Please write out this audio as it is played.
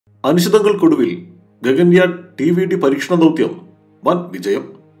അനിശ്ചിതങ്ങൾക്കൊടുവിൽ Gaganyaan TV-D പരീക്ഷണ ദൗത്യം വൻ വിജയം.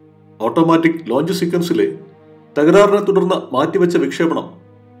 ഓട്ടോമാറ്റിക് ലോഞ്ച് സീക്വൻസിലെ തകരാറിനെ തുടർന്ന് മാറ്റിവെച്ച വിക്ഷേപണം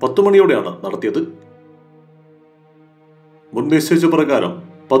 10 മണിയോടെയാണ് നടത്തിയത്. മുൻ നിശ്ചയിച്ച പ്രകാരം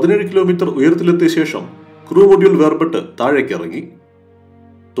 17 കിലോമീറ്റർ ഉയരത്തിലെത്തിയ ശേഷം ക്രൂ മൊഡ്യൂൾ വേർപെട്ട് താഴേക്ക് ഇറങ്ങി.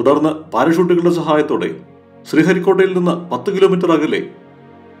 തുടർന്ന് പാരഷൂട്ടുകളുടെ സഹായത്തോടെ ശ്രീഹരിക്കോട്ടയിൽ നിന്ന് 10 കിലോമീറ്റർ അകലെ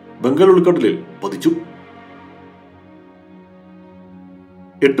ബംഗാൾ ഉൾക്കടലിൽ പതിച്ചു.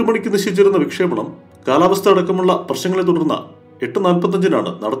 8 മണിക്ക് നിശ്ചയിച്ചിരുന്ന വിക്ഷേപണം കാലാവസ്ഥ അടക്കമുള്ള പ്രശ്നങ്ങളെ തുടർന്ന്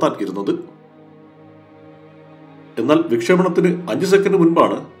 8:45 നടത്താൻ ഇരുന്നത്. എന്നാൽ വിക്ഷേപണത്തിന് 5 സെക്കൻഡ്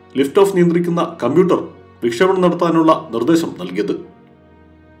മുൻപാണ് ലിഫ്റ്റ് ഓഫ് നിയന്ത്രിക്കുന്ന കമ്പ്യൂട്ടർ വിക്ഷേപണം നടത്താനുള്ള നിർദ്ദേശം നൽകിയത്.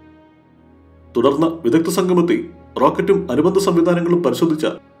 തുടർന്ന് വിദഗ്ധ സംഘമെത്തി റോക്കറ്റും അനുബന്ധ സംവിധാനങ്ങളും പരിശോധിച്ച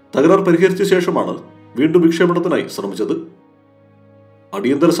തകരാർ പരിഹരിച്ച ശേഷമാണ് വീണ്ടും വിക്ഷേപണത്തിനായി ശ്രമിച്ചത്.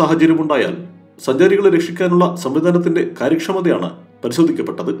 അടിയന്തര സാഹചര്യമുണ്ടായാൽ സഞ്ചാരികളെ രക്ഷിക്കാനുള്ള സംവിധാനത്തിന്റെ കാര്യക്ഷമതയാണ്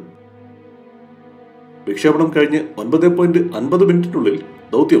പരിശോധിക്കപ്പെട്ടത്. വിക്ഷേപണം കഴിഞ്ഞ് 9.50 മിനിറ്റിനുള്ളിൽ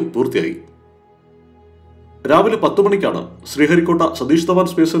ദൗത്യം പൂർത്തിയായി. രാവിലെ 10 മണിക്കാണ് ശ്രീഹരിക്കോട്ട സതീഷ് ധവാൻ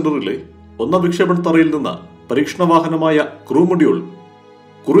സ്പേസ് സെന്ററിലെ 1ാം വിക്ഷേപണ തറയിൽ നിന്ന് പരീക്ഷണ വാഹനമായ crew module,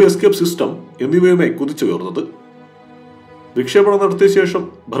 crew escape system എന്നിവയുമായി കുതിച്ചുയർന്നത്. വിക്ഷേപണം നടത്തിയ ശേഷം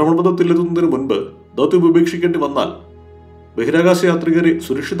ഭ്രമണപഥത്തിലെത്തുന്നതിന് മുൻപ് ദൗത്യം ഉപേക്ഷിക്കേണ്ടി വന്നാൽ ബഹിരാകാശ യാത്രികരെ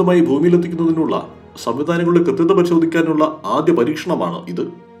സുരക്ഷിതമായി ഭൂമിയിലെത്തിക്കുന്നതിനുള്ള സംവിധാനങ്ങളുടെ കൃത്യത പരിശോധിക്കാനുള്ള ആദ്യ പരീക്ഷണമാണ് ഇത്.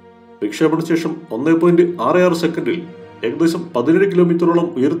 വിക്ഷേപണ ശേഷം 1.66 സെക്കൻഡിൽ ഏകദേശം 17 കിലോമീറ്ററോളം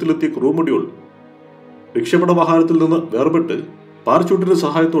ഉയരത്തിലെത്തിയ ക്രൂ മൊഡ്യൂൾ വിക്ഷേപണ വാഹനത്തിൽ നിന്ന് വേർപെട്ട് പാരച്യൂട്ടിന്റെ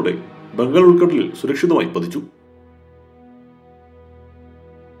സഹായത്തോടെ ബംഗാൾ ഉൾക്കടലിൽ സുരക്ഷിതമായി പതിച്ചു.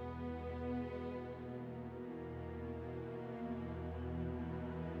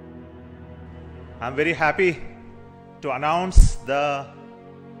 I'm very happy to announce the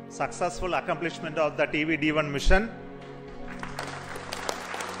successful accomplishment of the TV-D1 mission.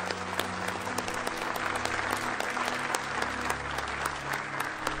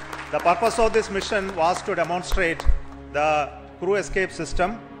 The purpose of this mission was to demonstrate the crew escape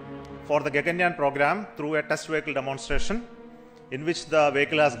system for the Gaganyaan program through a test vehicle demonstration, in which the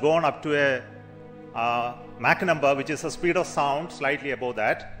vehicle has gone up to a Mach number, which is a speed of sound slightly above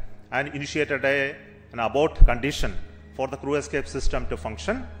that, and initiated an abort condition for the crew escape system to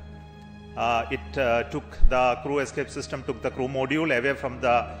function. The crew escape system took the crew module away from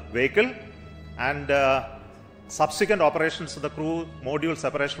the vehicle, and subsequent operations of the crew module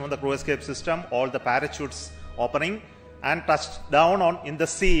separation from the crew escape system, all the parachutes opening and touched down in the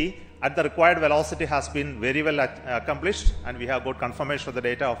sea at the required velocity has been very well accomplished, and we have got confirmation of the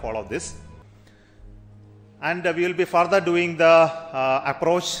data of all of this. And we will be further doing the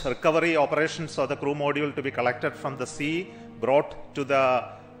approach recovery operations of the crew module to be collected from the sea, brought to the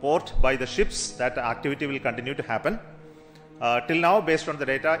port by the ships. That activity will continue to happen. Till now, based on the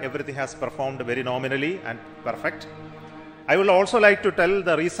data, everything has performed very nominally and perfect. I will also like to tell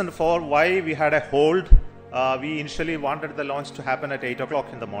the reason for why we had a hold. We initially wanted the launch to happen at 8 o'clock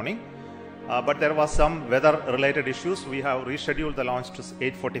in the morning, but there was some weather related issues. We have rescheduled the launch to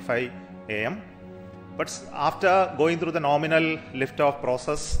 8:45 a.m. But after going through the nominal liftoff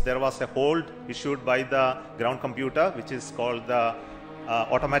process, there was a hold issued by the ground computer, which is called the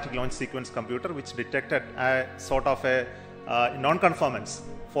automatic launch sequence computer, which detected a sort of a non-conformance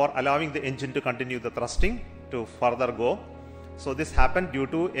for allowing the engine to continue the thrusting to further go. So this happened due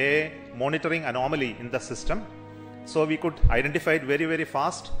to a monitoring anomaly in the system. So we could identify it very, very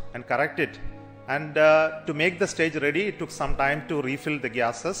fast and correct it. And to make the stage ready, it took some time to refill the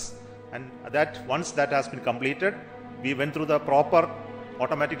gases. And that once that has been completed, we went through the proper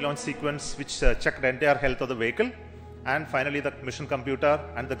automatic launch sequence, which checked the entire health of the vehicle. And finally, the mission computer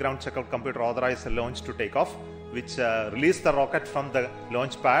and the ground checkout computer authorized the launch to take off, which released the rocket from the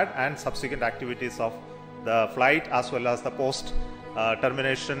launch pad, and subsequent activities of the flight as well as the post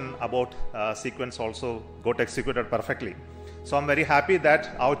termination abort sequence also got executed perfectly. So I'm very happy that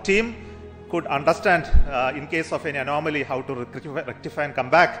our team could understand in case of any anomaly how to rectify and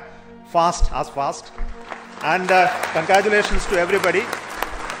come back fast. And congratulations to everybody.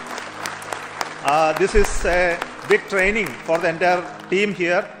 This is a big training for the entire team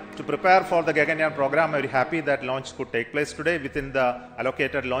here to prepare for the Gaganyaan program. I'm very happy that launch could take place today within the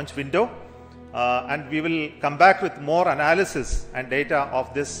allocated launch window. And we will come back with more analysis and data of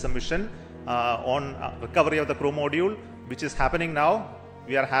this mission on recovery of the crew module, which is happening now.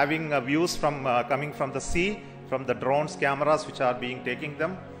 We are having views from coming from the sea, from the drones, cameras which are being taking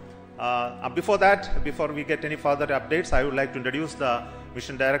them. Before we get any further updates, I would like to introduce the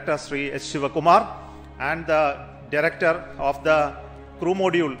mission director, Sri Shivakumar, and the director of the crew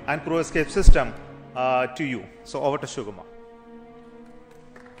module and crew escape system to you. So over to Shivakumar.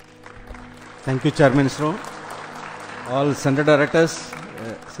 Thank you, Chairman Isro. All Center Directors,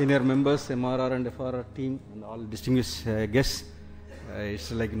 senior members, MRR and FRR team, and all distinguished guests.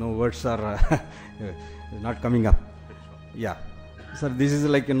 It's like, words are not coming up. Yeah. Sir, this is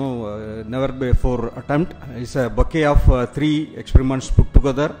like, never before attempt. It's a bouquet of 3 experiments put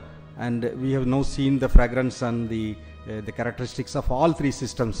together, and we have now seen the fragrance and the characteristics of all 3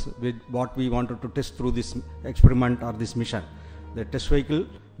 systems with what we wanted to test through this experiment or this mission. The test vehicle,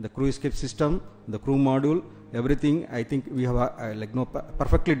 the crew escape system, the crew module, everything I think we have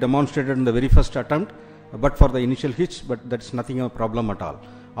perfectly demonstrated in the very first attempt, but for the initial hitch, but that's nothing a problem at all.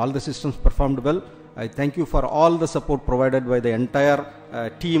 All the systems performed well. I thank you for all the support provided by the entire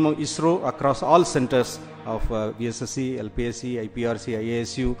team of ISRO across all centers of VSSC, LPSC, IPRC,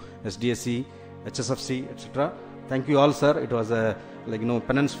 IASU, SDSC, HSFC, etc. Thank you all, sir. It was a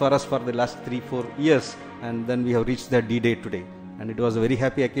penance for us for the last 3-4 years, and then we have reached the D-Day today. And it was a very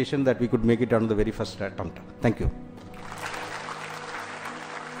happy occasion that we could make it on the very first attempt. Thank you.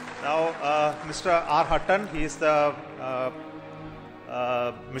 Now, Mr. R. Hutton, he is the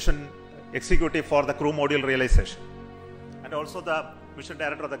mission executive for the crew module realization, and also the mission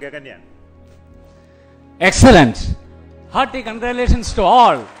director of the Gaganyaan. Excellent. Hearty congratulations to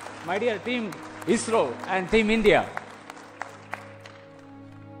all, my dear team ISRO and team India.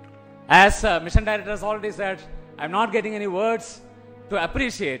 As mission director has already said, I'm not getting any words to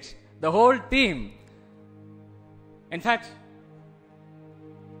appreciate the whole team. In fact,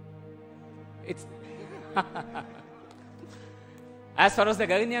 it's as far as the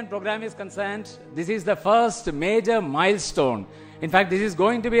Gaganyaan program is concerned, this is the first major milestone. In fact, this is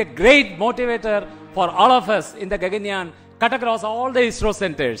going to be a great motivator for all of us in the Gaganyaan, cut across all the ISRO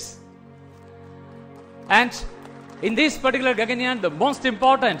centers. And in this particular Gaganyaan, the most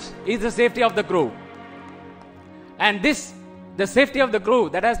important is the safety of the crew. And the safety of the crew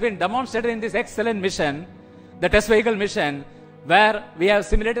that has been demonstrated in this excellent mission, the test vehicle mission, where we have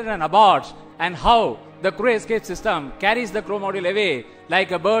simulated an abort and how the crew escape system carries the crew module away like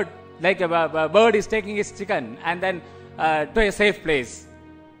a bird is taking its chicken and then to a safe place.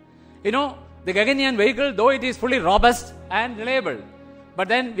 The Gaganyaan vehicle, though it is fully robust and reliable, but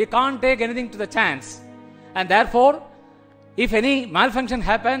then we can't take anything to the chance. And therefore, if any malfunction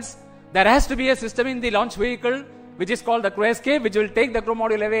happens, there has to be a system in the launch vehicle which is called the crew escape, which will take the crew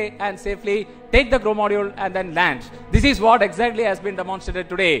module away and safely take the crew module and then land. This is what exactly has been demonstrated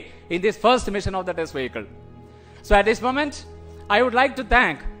today in this first mission of the test vehicle. So at this moment, I would like to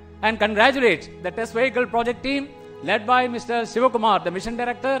thank and congratulate the test vehicle project team led by Mr. Shivakumar, the mission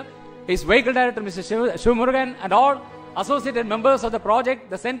director, his vehicle director, Mr. Shivamurugan, and all associated members of the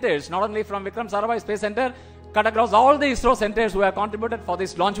project, the centers, not only from Vikram Sarabhai Space Center, cut across all the ISRO centers who have contributed for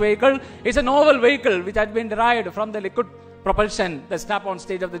this launch vehicle. It's a novel vehicle which has been derived from the liquid propulsion, the strap-on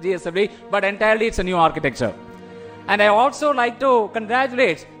stage of the GSLV, but entirely it's a new architecture. And I also like to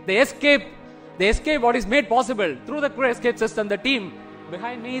congratulate the escape what is made possible through the crew escape system, the team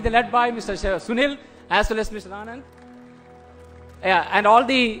behind me, led by Mr. Sunil, as well as Mr. Anand, and all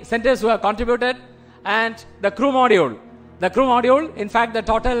the centers who have contributed, and the crew module. The crew module, in fact, the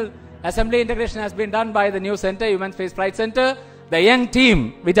total assembly integration has been done by the new center, Human Space Flight Center. The young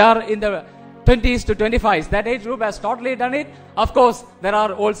team, which are in the 20s to 25s, that age group has totally done it. Of course, there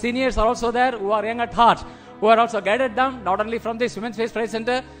are old seniors are also there who are young at heart, who are also guided them, not only from this Human Space Flight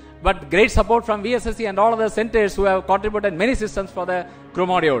Center, but great support from VSSC and all other centers who have contributed many systems for the crew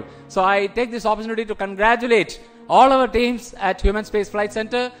module. So I take this opportunity to congratulate all our teams at Human Space Flight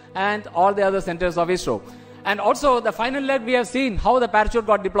Center and all the other centers of ISRO. And also the final leg, we have seen how the parachute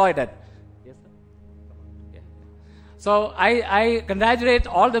got deployed at. Yes, sir. Yeah. So I congratulate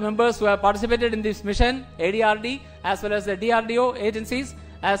all the members who have participated in this mission, ADRD, as well as the DRDO agencies,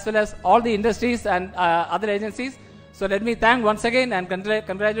 as well as all the industries and other agencies. So let me thank once again and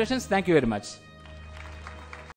congratulations. Thank you very much.